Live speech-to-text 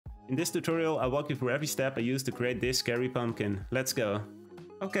In this tutorial, I'll walk you through every step I used to create this scary pumpkin. Let's go.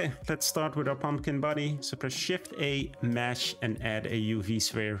 Okay, let's start with our pumpkin body. So press Shift A, Mesh, and add a UV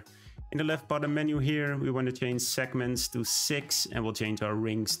sphere. In the left bottom menu here, we want to change segments to 6, and we'll change our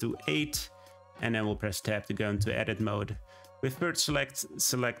rings to 8. And then we'll press Tab to go into edit mode. With Vert Select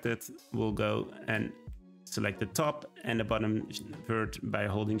selected, we'll go and select the top and the bottom vert by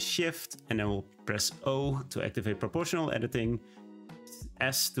holding Shift, and then we'll press O to activate proportional editing,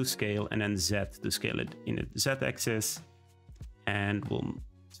 S to scale, and then Z to scale it in the Z axis, and we'll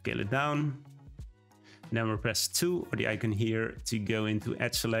scale it down. And then we'll press 2 or the icon here to go into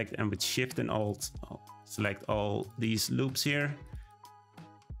Edge Select, and with Shift and Alt select all these loops here,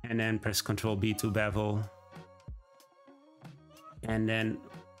 and then press Ctrl B to bevel, and then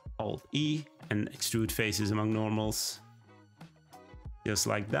Alt E and extrude faces among normals, just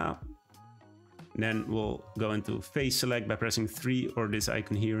like that. And then we'll go into face select by pressing 3 or this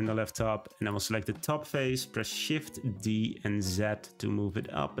icon here in the left top, and then we'll select the top face, press Shift D and Z to move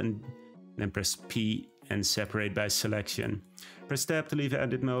it up, and then press P and separate by selection. Press Tab to leave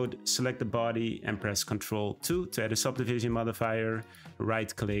edit mode, select the body, and press Ctrl 2 to add a subdivision modifier,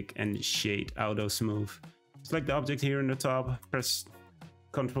 right click and shade auto smooth. Select the object here in the top, press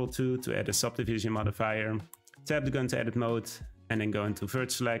Ctrl 2 to add a subdivision modifier, tab to go into edit mode, and then go into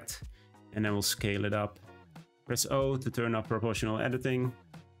vert select, and then we'll scale it up. Press O to turn off proportional editing,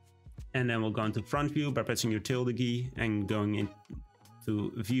 and then we'll go into front view by pressing your tilde key and going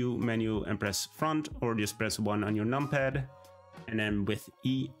into view menu and press front, or just press 1 on your numpad, and then with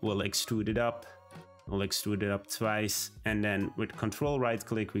E we'll extrude it up. We'll extrude it up twice, and then with Ctrl right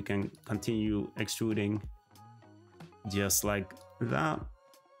click we can continue extruding just like that.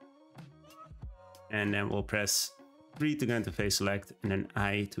 And then we'll press 3 to go into face select, and then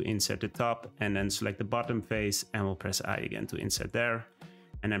I to insert the top, and then select the bottom face, and we'll press I again to insert there,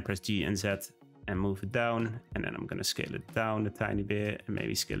 and then press G and Z and move it down. And then I'm going to scale it down a tiny bit, and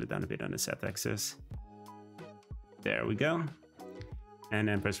maybe scale it down a bit on the Z axis. There we go. And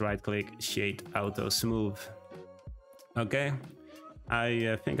then press right click, shade auto smooth. Okay,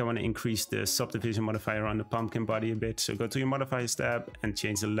 I think I want to increase the subdivision modifier on the pumpkin body a bit. So go to your modifiers tab and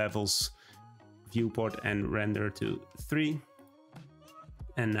change the levels, viewport and render to 3.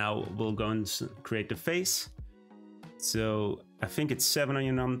 And now we'll go and create the face. So I think it's 7 on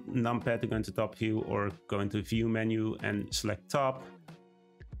your numpad to go into top view, or go into view menu and select top.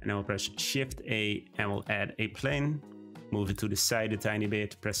 And then we'll press Shift A and we'll add a plane. Move it to the side a tiny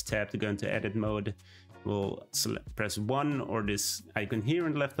bit, press Tab to go into edit mode. We'll press 1 or this icon here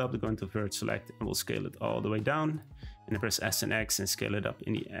in the left top to go into vert select, and we'll scale it all the way down. And then press S and X and scale it up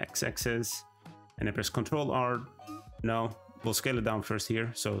in the X axis. And then press Ctrl R. No, we'll scale it down first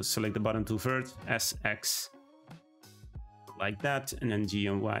here. So select the bottom two vert, S, X, like that. And then G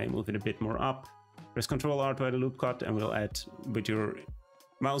and Y, move it a bit more up. Press Ctrl R to add a loop cut, and we'll add with your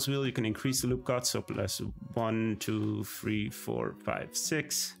mouse wheel, you can increase the loop cut. So press 1, 2, 3, 4, 5,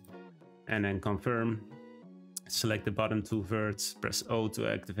 6. And then confirm. Select the bottom two verts, press O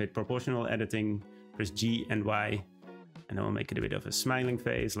to activate proportional editing, press G and Y, and then we'll make it a bit of a smiling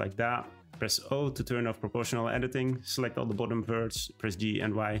face like that. Press O to turn off proportional editing, select all the bottom verts, press G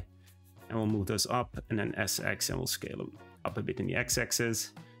and Y, and we'll move those up, and then S, X, and we'll scale them up a bit in the X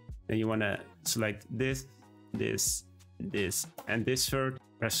axis. Then you want to select this, this, this, and this vert.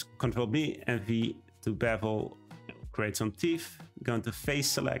 Press Ctrl B and V to bevel, create some teeth, go into face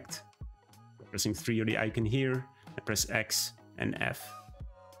select, pressing 3 or the icon here, and press X and F.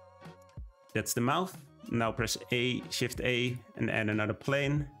 That's the mouth. Now press A, Shift A, and add another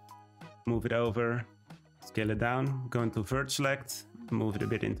plane. Move it over, scale it down, go into vert select, move it a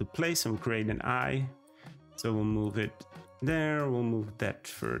bit into place, and we'll create an eye. So we'll move it there, we'll move that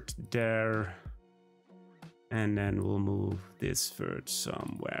vert there, and then we'll move this vert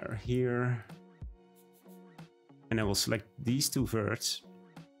somewhere here. And then we'll select these two verts,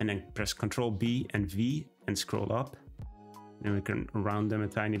 and then press Ctrl B and V and scroll up. Then we can round them a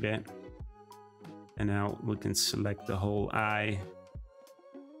tiny bit. And now we can select the whole eye.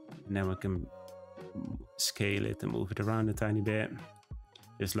 And then we can scale it and move it around a tiny bit.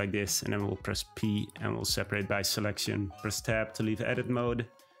 Just like this. And then we'll press P and we'll separate by selection. Press Tab to leave edit mode.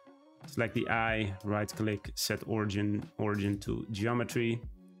 Select the eye, right click, set origin to geometry.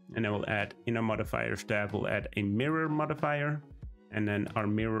 And then we'll add in our modifiers tab, we'll add a mirror modifier. And then our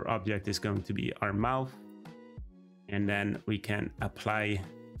mirror object is going to be our mouth. And then we can apply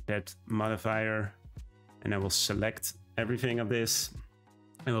that modifier, and then we'll select everything of this,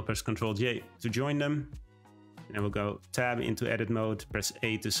 and we'll press Ctrl J to join them. And then we'll go tab into edit mode, press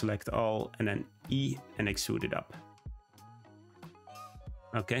A to select all, and then E and extrude it up.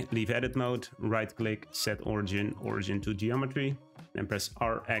 Okay, leave edit mode, right click, set origin, origin to geometry, then press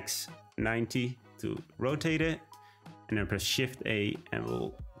RX90 to rotate it, and then press Shift A and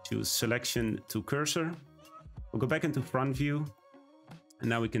we'll choose selection to cursor. We'll go back into front view, and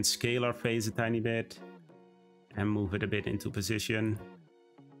now we can scale our face a tiny bit and move it a bit into position.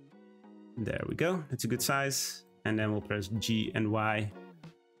 There we go, it's a good size. And then we'll press G and Y,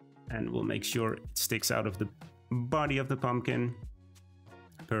 and we'll make sure it sticks out of the body of the pumpkin.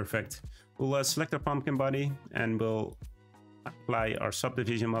 Perfect. We'll select our pumpkin body and we'll apply our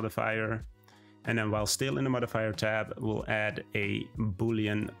subdivision modifier. And then while still in the modifier tab, we'll add a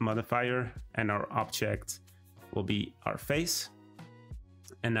Boolean modifier, and our object will be our face.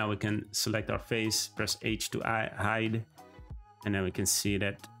 And now we can select our face, press H to hide, and then we can see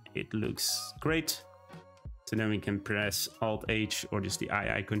that it looks great. So then we can press Alt H or just the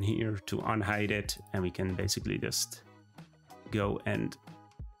eye icon here to unhide it, and we can basically just go and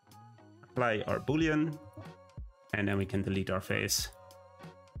apply our Boolean, and then we can delete our face.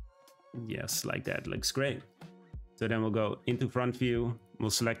 Yes, like that, looks great. So then we'll go into front view, we'll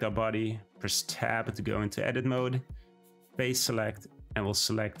select our body, press tab to go into edit mode, face select, and we'll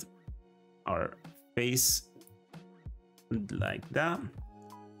select our face like that.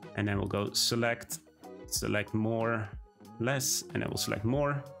 And then we'll go select more, less, and then we'll select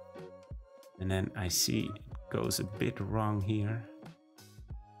more. And then I see it goes a bit wrong here.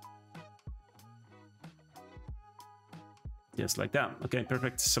 Just like that. Okay,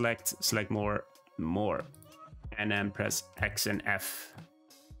 perfect. Select more, and then press X and F.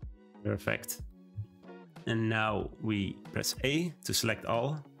 Perfect. And now we press A to select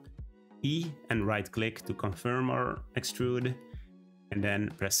all, E and right click to confirm our extrude, and then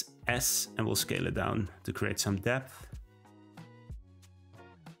press S and we'll scale it down to create some depth.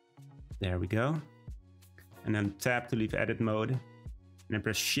 There we go. And then tab to leave edit mode, and then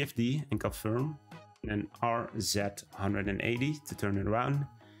press Shift D and confirm. And then RZ 180 to turn it around,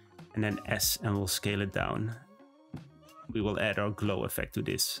 and then S and we'll scale it down. We will add our glow effect to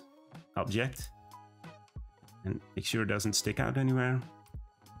this object and make sure it doesn't stick out anywhere.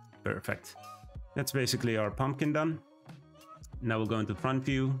 Perfect. That's basically our pumpkin done. Now we'll go into front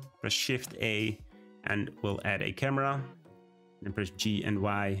view, press Shift A, and we'll add a camera. Then press G and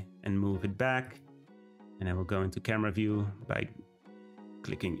Y and move it back. And then we'll go into camera view by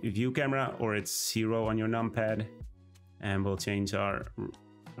clicking view camera, or it's 0 on your numpad, and we'll change our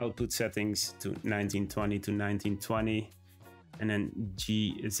output settings to 1920 to 1920, and then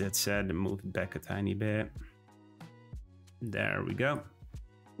GZZ and move it back a tiny bit. There we go.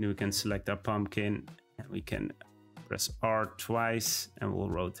 Now we can select our pumpkin, and we can press R twice and we'll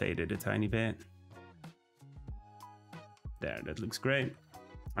rotate it a tiny bit. There, that looks great.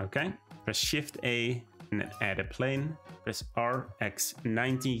 Okay, press Shift A and add a plane. Press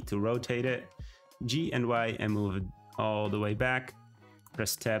RX90 to rotate it, G and Y and move it all the way back.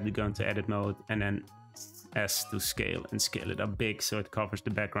 Press tab to go into edit mode, and then S to scale and scale it up big so it covers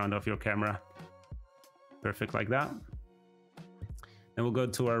the background of your camera. Perfect, like that. Then we'll go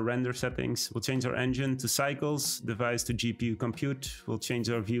to our render settings. We'll change our engine to cycles, device to GPU compute. We'll change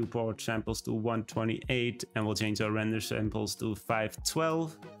our viewport samples to 128, and we'll change our render samples to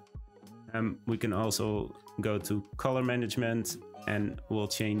 512. We can also go to color management, and we'll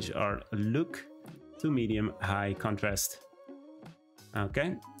change our look to medium high contrast.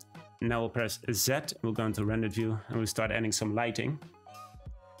 Okay, now we'll press Z, we'll go into render view, and we'll start adding some lighting.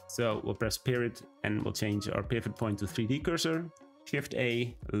 So we'll press period, and we'll change our pivot point to 3D cursor. Shift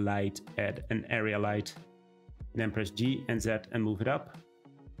A, light, add an area light. Then press G and Z and move it up.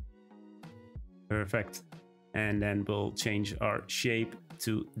 Perfect. And then we'll change our shape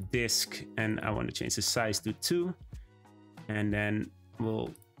to disk, and I want to change the size to 2. And then we'll,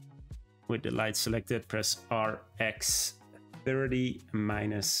 with the light selected, press RX30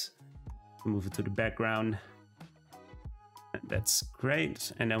 minus, move it to the background. That's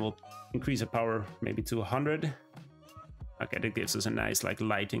great. And then we'll increase the power maybe to 100. Okay, that gives us a nice like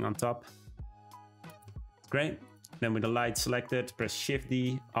lighting on top. Great. Then with the light selected, press Shift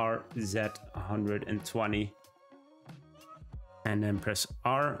D, RZ 120. And then press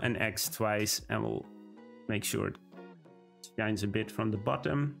R and X twice, and we'll make sure it shines a bit from the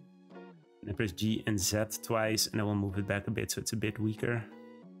bottom. And then press G and Z twice, and then we'll move it back a bit so it's a bit weaker.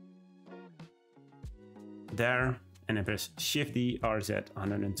 There. And then press Shift D, RZ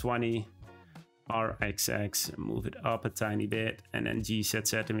 120. RXX, move it up a tiny bit, and then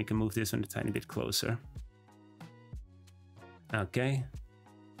GZZ, and we can move this one a tiny bit closer. Okay.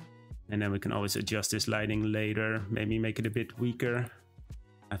 And then we can always adjust this lighting later, maybe make it a bit weaker.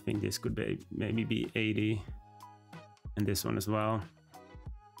 I think this could be maybe be 80, and this one as well.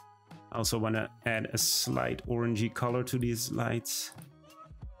 I also want to add a slight orangey color to these lights.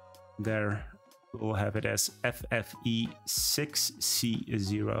 There, we'll have it as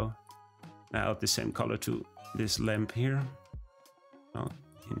FFE6C0. Now the same color to this lamp here. Now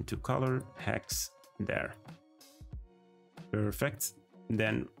into color, hex, there. Perfect.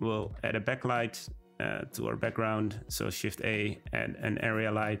 Then we'll add a backlight to our background. So Shift A, add an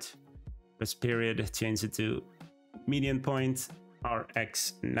area light. Press period, change it to median point,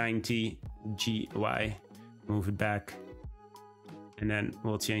 RX90, GY, move it back. And then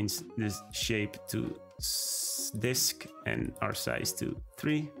we'll change this shape to disk and our size to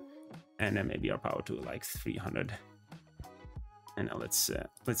 3. And then maybe our power to like 300. And now let's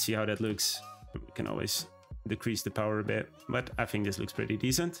see how that looks. We can always decrease the power a bit, but I think this looks pretty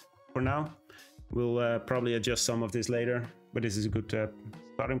decent for now. We'll probably adjust some of this later, but this is a good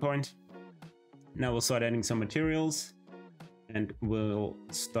starting point. Now we'll start adding some materials, and we'll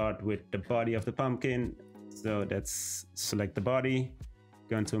start with the body of the pumpkin. So let's select the body,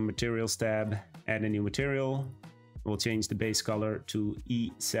 go into a materials tab, add a new material. We'll change the base color to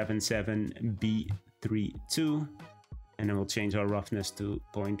E77B32, and then we'll change our roughness to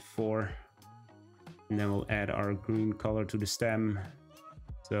 0.4. And then we'll add our green color to the stem.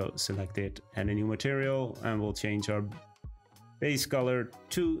 So select it, add a new material, and we'll change our base color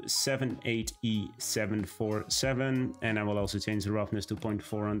to 78E747, and I will also change the roughness to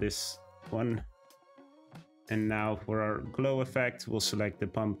 0.4 on this one. And now for our glow effect, we'll select the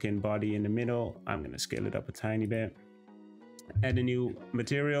pumpkin body in the middle. I'm gonna scale it up a tiny bit. Add a new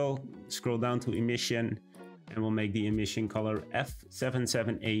material, scroll down to emission, and we'll make the emission color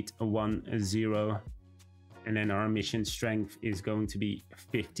F77810. And then our emission strength is going to be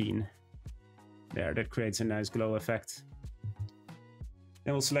 15. There, that creates a nice glow effect.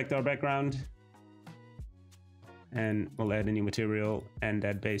 Then we'll select our background and we'll add a new material, and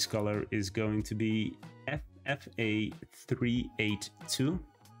that base color is going to be FFA382.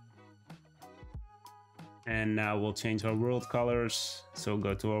 And now we'll change our world colors. So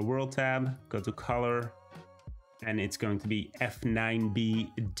go to our world tab, go to color, and it's going to be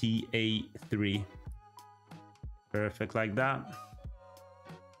F9BDA3. Perfect, like that.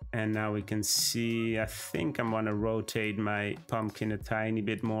 And now we can see, I think I'm gonna rotate my pumpkin a tiny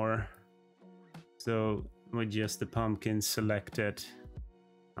bit more. So with just the pumpkin selected,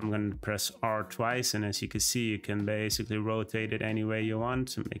 I'm gonna press R twice, and as you can see, you can basically rotate it any way you want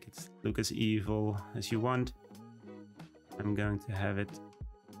to make it look as evil as you want. I'm going to have it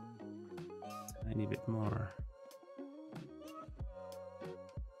a tiny bit more.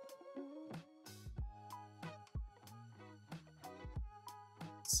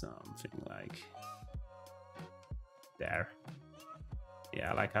 Something like there.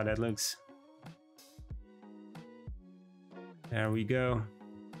 Yeah, I like how that looks. There we go.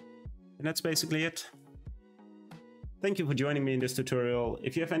 And that's basically it. Thank you for joining me in this tutorial.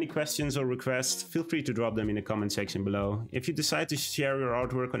 If you have any questions or requests, feel free to drop them in the comment section below. If you decide to share your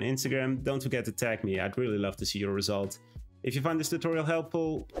artwork on Instagram, don't forget to tag me. I'd really love to see your result. If you find this tutorial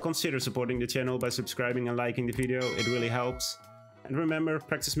helpful, consider supporting the channel by subscribing and liking the video. It really helps. And remember,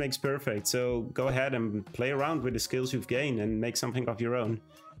 practice makes perfect, so go ahead and play around with the skills you've gained and make something of your own.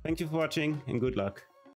 Thank you for watching, and good luck.